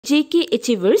GK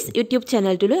Achivers YouTube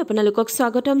channel to আপোনালোকক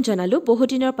স্বাগতম জনালো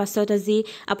বহুদিনৰ পাছত আজি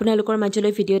আপোনালোকৰ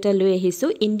মাজলৈ ভিডিও এটা লৈ আহিছো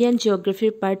ইণ্ডিয়ান জিওগ্ৰাফি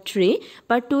পাৰ্ট 3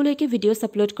 পাৰ্ট 2 লৈকে ভিডিওস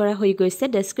আপলোড কৰা হৈ গৈছে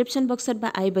ডেসক্ৰিপচন বক্সত বা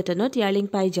আই বাটনত ইয়াৰ লিংক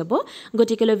পাই যাব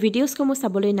গতিকেলৈ ভিডিওস সমূহ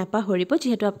চাবলৈ নাপাহৰিব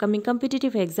যেহেতু আপকামিং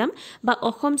কম্পিটিটিভ এক্সাম বা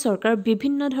অসম চৰকাৰ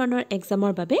বিভিন্ন ধৰণৰ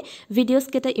এক্সামৰ বাবে ভিডিওস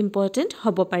কেটা ইম্পৰ্টেন্ট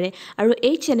হ'ব পাৰে আৰু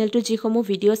এই চেনেলটো যিসমূহ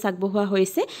ভিডিওস আগবঢ়োৱা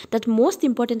হৈছে তাত মোস্ট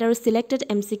ইম্পৰ্টেন্ট আৰু সিলেক্টেড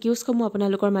MCQs সমূহ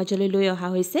আপোনালোকৰ মাজলৈ লৈ অহা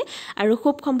হৈছে আৰু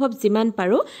খুব সম্ভৱ যিমান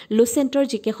পাৰো লুচেন্টৰ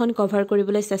জিকেখন কভাৰ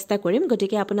কৰিবলৈ চেষ্টা কৰিম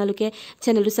গতিকে আপোনালোকে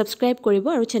চেনেলটো সাবস্ক্ৰাইব কৰিব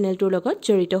আৰু চেনেলটোৰ লগত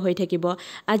জড়িত হৈ থাকিব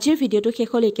আজিৰ ভিডিওটো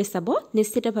শেষলৈকে চাব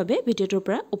নিশ্চিতভাৱে ভিডিওটোৰ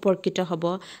পৰা উপকৃত হ'ব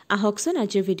আহকচোন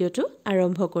আজিৰ ভিডিওটো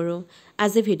আৰম্ভ কৰো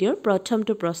আজিৰ ভিডিওৰ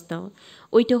প্ৰথমটো প্ৰশ্ন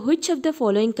With which of the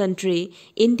following country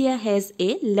India has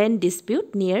a land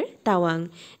dispute near Tawang?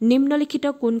 নিম্নলিখিত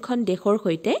কোনখন দেশৰ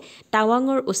হৈতে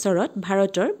টাৱাঙৰ ওচৰত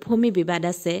ভাৰতৰ ভূমি বিবাদ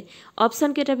আছে অপচন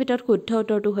কেইটাৰ ভিতৰত শুদ্ধ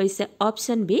উত্তৰটো হৈছে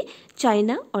অপচন বি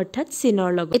চাইনা অৰ্থাৎ চীনৰ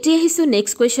লগত এতিয়া আহিছো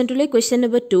next কোৱেশ্চনটোলৈ question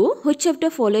number 2 which of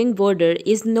the following border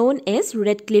is known as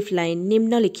red cliff line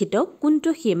নিম্নলিখিত কোনটো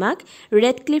সীমাক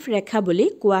red cliff ৰেখা বুলি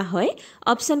কোৱা হয়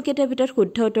অপচন কেইটাৰ ভিতৰত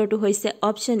শুদ্ধ উত্তৰটো হৈছে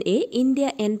option A India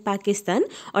and Pakistan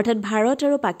অৰ্থাৎ ভাৰত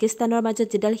আৰু পাকিস্তানৰ মাজত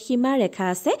যেডাল সীমা ৰেখা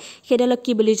আছে হেডালক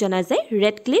কি বুলি জনা যায়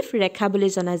ৰেড ক্লিফ ৰেখা বুলি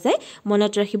জনা যায়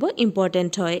মনত ৰাখিব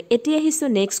ইম্পৰ্টেন্ট হয় এতিয়া আহিছো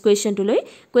next কোৱেশ্চনটোলৈ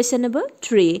question number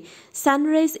 3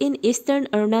 sunrise in eastern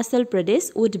Arunachal Pradesh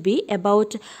would be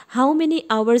about how many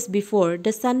hours before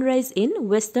the sunrise in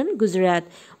western Gujarat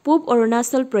পূব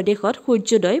অৰুণাচল প্ৰদেশত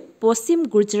সূৰ্যোদয় পশ্চিম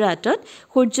গুজৰাটত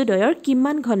সূৰ্যোদয়ৰ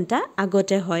কিমান ঘণ্টা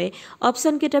আগতে হয়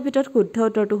অপচন কেইটাৰ ভিতৰত শুদ্ধ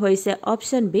উত্তৰটো হৈছে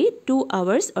অপচন বি 2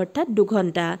 hours অৰ্থাৎ 2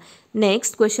 ঘণ্টা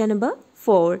next question number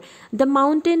 4 The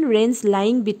mountain range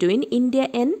lying between India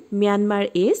and Myanmar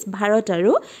is Bharat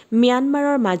আৰু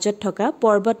ম্যানমাৰৰ মাজত থকা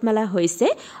পৰ্বতমালা হৈছে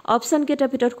অপচন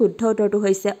কেইটাৰ ভিতৰত শুদ্ধ উত্তৰটো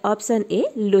হৈছে অপচন এ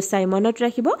লুচাই মনত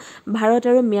ৰাখিব ভাৰত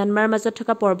আৰু ম্যানমাৰৰ মাজত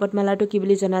থকা পৰ্বতমালাটো কি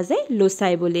বুলি জনা যায়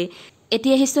লুচাই বুলি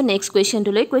এতিয়া আহিছো next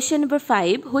কোৱেশ্চনটোলৈ question number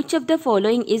 5 which of the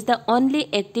following is the only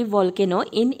active volcano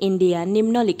in India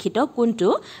নিম্নলিখিত কোনটো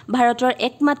ভাৰতৰ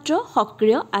একমাত্ৰ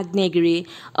সক্ৰিয় আগ্নেয়গিৰি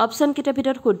অপচন কেইটাৰ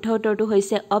ভিতৰত শুদ্ধ উত্তৰটো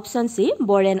হৈছে option C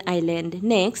Boren island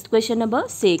next question number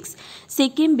 6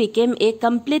 Sikkim became a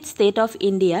complete state of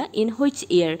India in which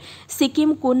year Sikkim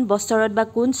কোন বছৰত বা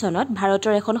কোন চনত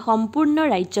ভাৰতৰ এখন সম্পূৰ্ণ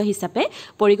ৰাজ্য হিচাপে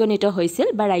পৰিগণিত হৈছিল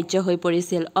বা ৰাজ্য হৈ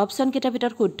পৰিছিল অপচন কেইটাৰ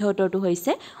ভিতৰত শুদ্ধ উত্তৰটো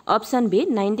হৈছে অপচন বি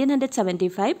 1975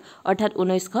 অৰ্থাৎ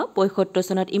 1975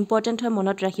 চনত ইম্পৰ্টেন্ট হয়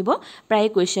মনত ৰাখিব প্ৰায়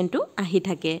কোৱেশ্চনটো আহি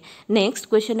থাকে next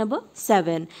question number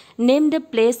 7 name the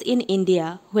place in India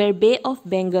where Bay of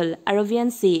Bengal Arabian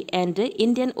Sea and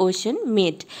Indian Ocean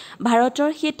meet ভাৰতৰ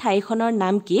সেই ঠাইখনৰ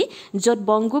নাম কি য'ত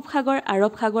বংগোপসাগৰ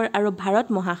আৰব সাগৰ আৰু ভাৰত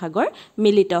মহাসাগৰ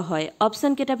মিলিত হয়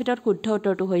অপচন কেইটাৰ ভিতৰত শুদ্ধ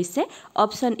উত্তৰটো হৈছে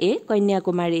option A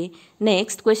Kanyakumari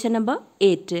next question number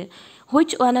 8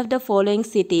 Which one of the following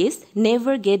cities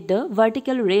never get the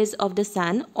vertical rays of the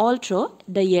sun all through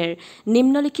the year?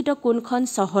 নিম্নলিখিত কোনখন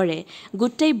চহৰে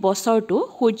গোটেই বছৰটো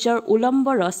সূৰ্যৰ উলম্ব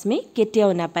ৰশ্মি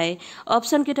কেতিয়াও নাপায়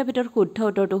অপচন কেইটাৰ ভিতৰত শুদ্ধ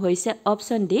উত্তৰটো হৈছে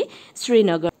অপচন ডি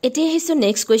শ্ৰীনগৰ এতিয়া আহিছো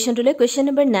next কোৱেশ্চনটোলৈ question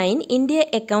number 9 India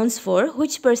accounts for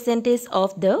which percentage of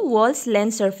the world's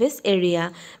land surface area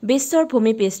বিশ্বৰ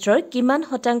ভূমিপৃষ্ঠৰ কিমান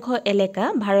শতাংশ এলেকা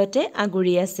ভাৰতে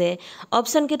আগুৰি আছে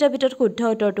অপচন কেইটাৰ ভিতৰত শুদ্ধ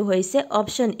উত্তৰটো হৈছে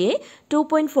অপচন এ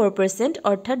 2.4%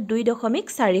 অৰ্থাৎ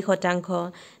 2.4 শতাংশ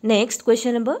next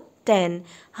question number 10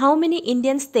 How many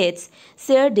Indian states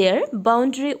share their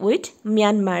boundary with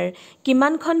Myanmar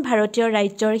কিমানখন ভাৰতীয়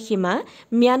ৰাজ্যৰ সীমা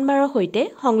ম্যানমাৰৰ সৈতে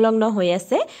সংলগ্ন হৈ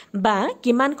আছে বা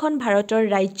কিমানখন ভাৰতৰ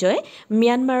ৰাজ্যই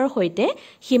ম্যানমাৰৰ সৈতে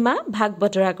সীমা ভাগ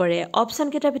বতৰা কৰে অপচন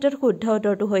কেইটাৰ ভিতৰত শুদ্ধ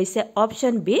উত্তৰটো হৈছে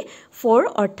অপচন বি 4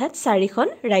 অৰ্থাৎ 4খন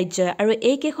ৰাজ্য আৰু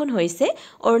এই কেইখন হৈছে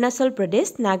অৰুণাচল প্ৰদেশ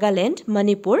নাগালেণ্ড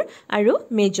মণিপুৰ আৰু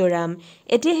মিজোৰাম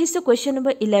এতিয়া আহিছো কোৱেশ্চন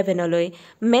নম্বৰ 11 লৈ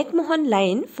McMahon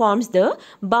line forms the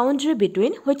boundary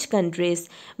between which countries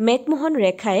McMahon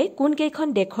ৰেখাই কোন কেইখন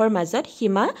দেশৰ মাজত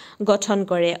সীমা গঠন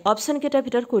কৰে অপচন কেইটাৰ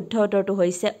ভিতৰত শুদ্ধ উত্তৰটো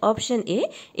হৈছে option A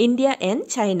India and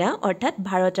China অৰ্থাৎ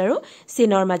ভাৰত আৰু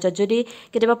চীনৰ মাজত যদি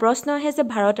কেতিয়াবা প্ৰশ্ন আহে যে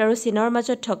ভাৰত আৰু চীনৰ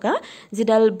মাজত থকা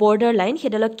যিডাল বৰ্ডাৰ লাইন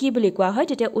হেডালক কি বুলি কোৱা হয়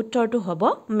তেতিয়া উত্তৰটো হ'ব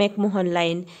McMahon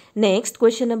line next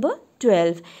question number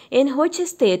 12 In which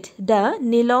state the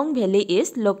Nilong Valley is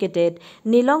located?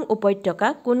 Nilong উপত্যকা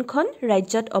কোনখন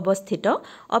ৰাজ্যত অৱস্থিত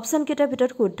অপচন কেইটাৰ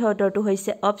ভিতৰত শুদ্ধ উত্তৰটো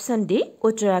হৈছে option D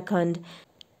Uttarakhand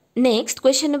Next,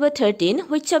 question number 13.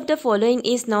 Which of the following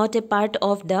is not a part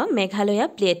of the Meghalaya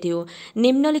plateau?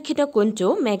 নিম্নলিখিত কোনটো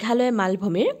মেঘালয়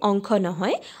মালভূমিৰ অংশ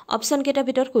নহয়? অপশন কেইটাৰ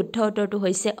ভিতৰত শুদ্ধ উত্তৰটো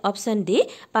হৈছে অপশন ডি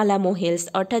পালামো হিলছ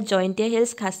অৰ্থাৎ জয়ন্তীয়া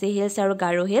হিলছ, খাচী হিলছ আৰু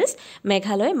গাৰো হিলছ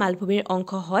মেঘালয় মালভূমিৰ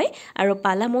অংশ হয় আৰু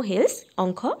পালামো হিলছ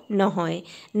অংশ নহয়।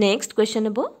 Next, question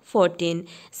number 14.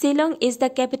 Shillong is the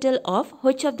capital of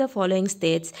which of the following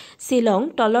states? Shillong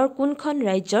তলৰ কোনখন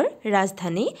ৰাজ্যৰ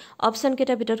ৰাজধানী? অপশন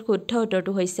কেইটাৰ ভিতৰত শুদ্ধ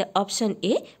উত্তৰটো হৈছে option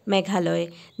A Meghalaya.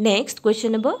 Next,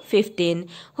 question number 15.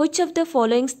 Which of the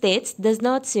following states does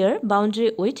not share boundary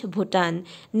with Bhutan?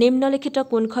 নিম্নলিখিত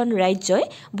কোনখন ৰাজ্যই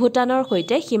ভূটানৰ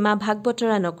সৈতে সীমা ভাগ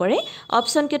বতৰা নকৰে?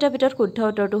 অপশন কেইটাৰ ভিতৰত শুদ্ধ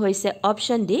উত্তৰটো হৈছে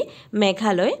অপশন ডি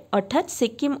মেঘালয় অৰ্থাৎ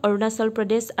ছিকিম, অৰুণাচল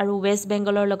প্ৰদেশ আৰু ৱেষ্ট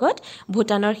বেংগলৰ লগত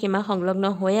ভূটানৰ সীমা সংলগ্ন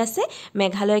হৈ আছে।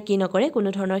 মেঘালয় কি নকৰে? কোনো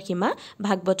ধৰণৰ সীমা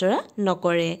ভাগ বতৰা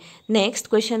নকৰে। Next,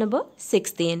 question number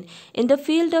 16. In the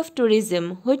field of tourism,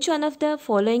 which one of the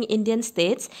following Indian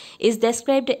states is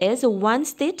described as one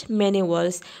state many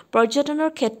walls? পৰ্যটনৰ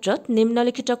ক্ষেত্ৰত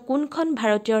নিম্নলিখিত কোনখন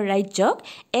ভাৰতীয় ৰাজ্যক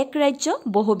এক ৰাজ্য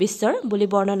বহু বিশ্বৰ বুলি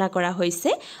বৰ্ণনা কৰা হৈছে?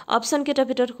 অপশন কেইটাৰ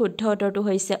ভিতৰত শুদ্ধ উত্তৰটো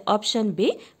হৈছে option B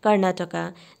Karnataka.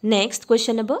 Next,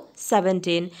 question number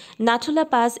 17. Nathula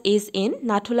Pass is in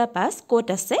Nathula Pass ক'ত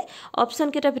আছে? অপশন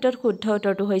কেইটাৰ ভিতৰত শুদ্ধ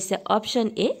উত্তৰটো হৈছে option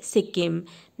A Sikkim.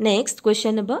 Next,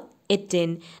 question number 18.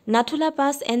 Nathula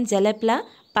Pass and Jelepla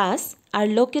Pass are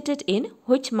located in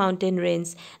which mountain range?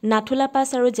 Nathula Pass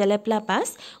আৰু Jelepla Pass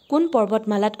কোন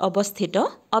পৰ্বতমালাত অৱস্থিত?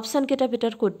 অপশন কেইটাৰ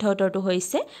ভিতৰত শুদ্ধ উত্তৰটো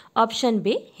হৈছে option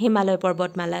B Himalaya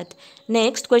পৰ্বতমালাত।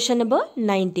 Next, question number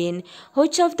 19.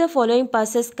 Which of the following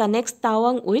passes connects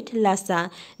Tawang with Lhasa?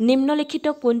 নিম্নলিখিত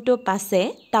কোনটো পাছে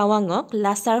টাৱাঙক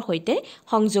লাছাৰ সৈতে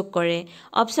সংযোগ কৰে?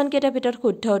 অপশন কেইটাৰ ভিতৰত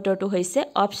শুদ্ধ উত্তৰটো হৈছে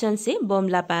option C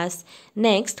বমলা pass.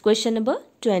 Next, question number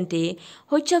 20.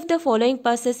 Which of the following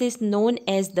passes is known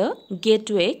as the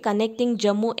gateway connecting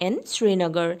Jammu and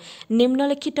Srinagar?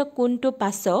 নিম্নলিখিত কোনটো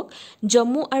পাছক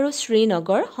জম্মু আৰু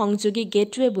শ্ৰীনগৰ সংযোগী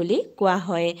গেটৱে বুলি কোৱা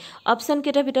হয়? অপশন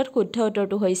কেইটাৰ ভিতৰত শুদ্ধ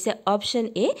উত্তৰটো হৈছে option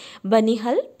A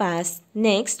Banihal pass.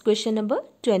 Next, question number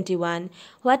 21.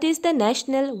 What is the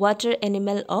national water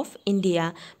animal of India?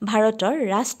 ভাৰতৰ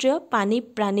ৰাষ্ট্ৰীয় পানী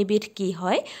প্ৰাণীবিধ কি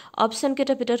হয়? অপশন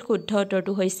কেইটাৰ ভিতৰত শুদ্ধ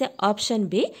উত্তৰটো হৈছে option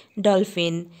B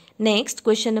dolphin. Next,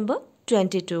 question number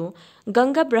 22.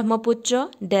 Ganga Brahmaputra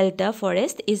Delta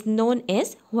Forest is known as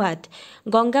what?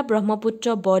 Ganga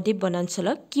Brahmaputra বদ্বীপ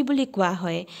বনাঞ্চলক কি বুলি কোৱা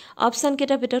হয়? অপশন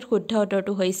কেইটাৰ ভিতৰত শুদ্ধ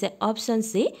উত্তৰটো হৈছে option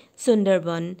C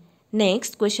Sunderban.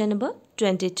 Next, question number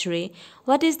 23.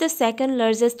 What is the second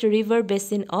largest river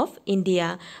basin of India?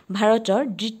 ভাৰতৰ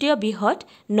দ্বিতীয় বৃহৎ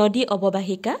নদী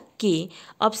অৱবাহিকা কি?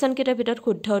 অপশন কেইটাৰ ভিতৰত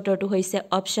শুদ্ধ উত্তৰটো হৈছে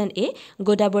অপশন এ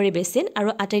গোদাবৰী বেচিন আৰু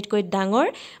আটাইতকৈ ডাঙৰ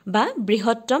বা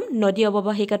বৃহত্তম নদী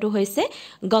অৱবাহিকাটো হৈছে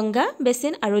গংগা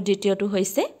বেচিন আৰু দ্বিতীয়টো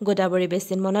হৈছে গোদাবৰী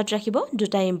বেচিন। মনত ৰাখিব,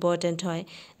 দুটা ইম্পৰ্টেণ্ট হয়।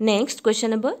 Next, question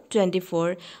number 24.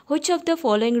 Which of the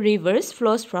following rivers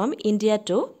flows from India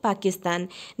to Pakistan?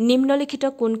 নিম্নলিখিত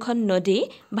কোনখন নদী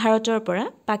ভাৰতৰ পৰা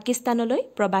পাকিস্তানলৈ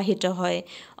প্ৰবাহিত হয়?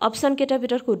 অপশন কেইটাৰ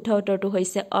ভিতৰত শুদ্ধ উত্তৰটো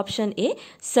হৈছে অপশন এ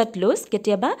সটলুজ।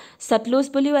 কেতিয়াবা সটলুজ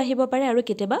বুলিও আহিব পাৰে আৰু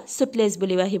কেতিয়াবা সুটলেজ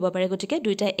বুলিও আহিব পাৰে, গতিকে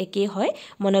দুইটা একেই হয়,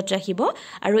 মনত ৰাখিব।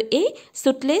 আৰু এই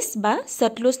সুটলেজ বা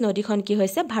সটলুজ নদীখন কি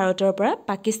হৈছে ভাৰতৰ পৰা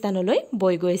পাকিস্তানলৈ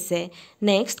বৈ গৈছে।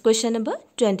 Next, question number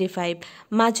 25.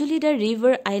 Majuli the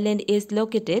river island is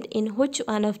located in which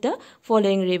one of the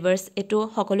following rivers? এটো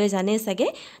সকলোৱে জানে চাগে,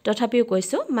 তথাপিও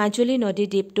কৈছো মাজুলী নদী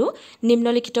দ্বীপটো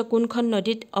নিম্নলিখিত কোনখন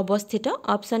নদীত অৱস্থিত?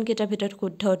 অপশন কেইটাৰ ভিতৰত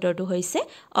শুদ্ধ উত্তৰটো হৈছে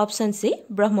অপশন সি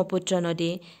ব্ৰহ্মপুত্ৰ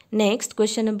নদী। Next,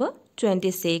 question number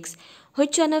 26.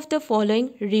 Which one of the following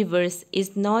rivers is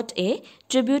not a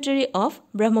tributary of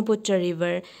Brahmaputra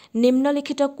river?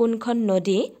 নিম্নলিখিত কোনখন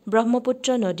নদী ব্ৰহ্মপুত্ৰ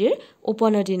নদীৰ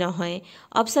উপনদী নহয়?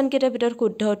 অপশন কেইটাৰ ভিতৰত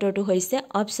শুদ্ধ উত্তৰটো হৈছে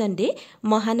অপশন ডি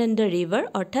মহানন্দ ৰিভাৰ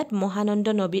অৰ্থাৎ মহানন্দ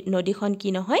নদীখন কি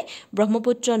নহয়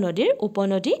ব্ৰহ্মপুত্ৰ নদীৰ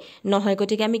উপনদী নহয়।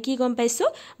 গতিকে আমি কি গম পাইছো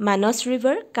মানস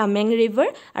ৰিভাৰ, কামেং ৰিভাৰ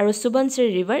আৰু সুবনশ্ৰী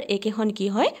ৰিভাৰ এইকেইখন কি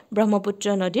হয় ব্ৰহ্মপুত্ৰ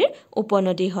নদীৰ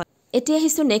উপনদী হয়। এতিয়া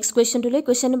আহিছো next কুৱেশ্যনটোলৈ।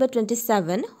 Question number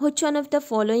 27. Which one of the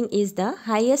following is the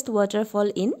highest waterfall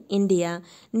in India?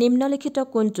 নিম্নলিখিত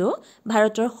কোনটো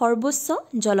ভাৰতৰ সৰ্বোচ্চ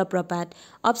জলপ্ৰপাত?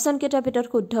 অপশন কেইটাৰ ভিতৰত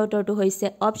শুদ্ধ উত্তৰটো হৈছে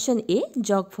option A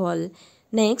জগফল।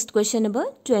 Next, question number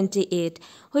 28.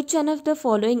 Which one of the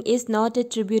following is not a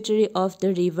tributary of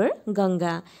the river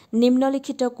Ganga?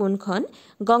 নিম্নলিখিত কোনখন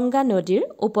গংগা নদীৰ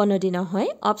উপনদী নহয়?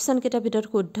 অপশন কেইটাৰ ভিতৰত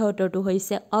শুদ্ধ উত্তৰটো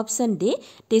হৈছে অপশন ডি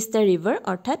তিস্তা ৰিভাৰ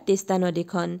অৰ্থাৎ তিস্তা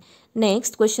নদীখন।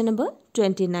 Next, question number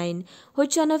 29.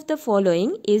 Which one of the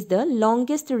following is the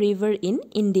longest river in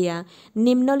India?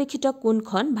 নিম্নলিখিত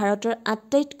কোনখন ভাৰতৰ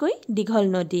আটাইতকৈ দীঘল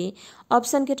নদী?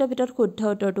 অপচন কেইটাৰ ভিতৰত শুদ্ধ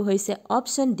উত্তৰটো হৈছে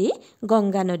অপচন ডি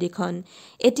গংগা নদীখন।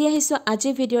 এতিয়া আহিছো আজি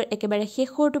ভিডিঅ'ৰ একেবাৰে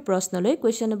শেষৰটো প্ৰশ্নলৈ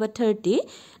question number 30.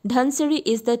 Dhansiri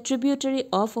is the tributary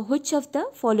of which of the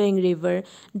following river?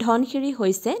 Dhansiri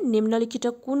হৈছে নিম্নলিখিত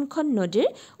কোনখন নদীৰ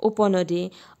উপনদী?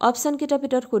 অপচন কেইটাৰ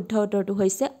ভিতৰত শুদ্ধ উত্তৰটো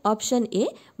হৈছে অপচন এ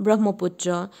ব্ৰহ্মপুত্ৰ।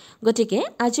 গতিকে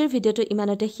আজিৰ ভিডিঅ'টো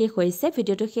ইমানতে শেষ হৈছে।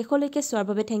 ভিডিঅ'টো শেষলৈকে চোৱাৰ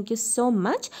বাবে থেংক ইউ সো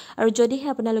মাচ। আৰু যদিহে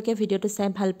আপোনালোকে ভিডিঅ'টো চাই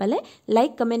ভাল পালে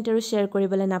লাইক কমেন্ট আৰু শ্বেয়াৰ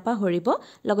কৰিবলৈ নাপাহৰিব।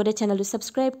 লগতে চেনেলটো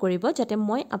সাবস্ক্ৰাইব কৰিব যাতে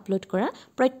মই আপলোড কৰা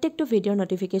প্ৰত্যেকটো ভিডিঅ'ৰ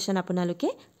নটিফিকেশন আপোনালোকে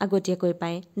আগতীয়াকৈ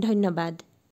পায়। ধন্যবাদ।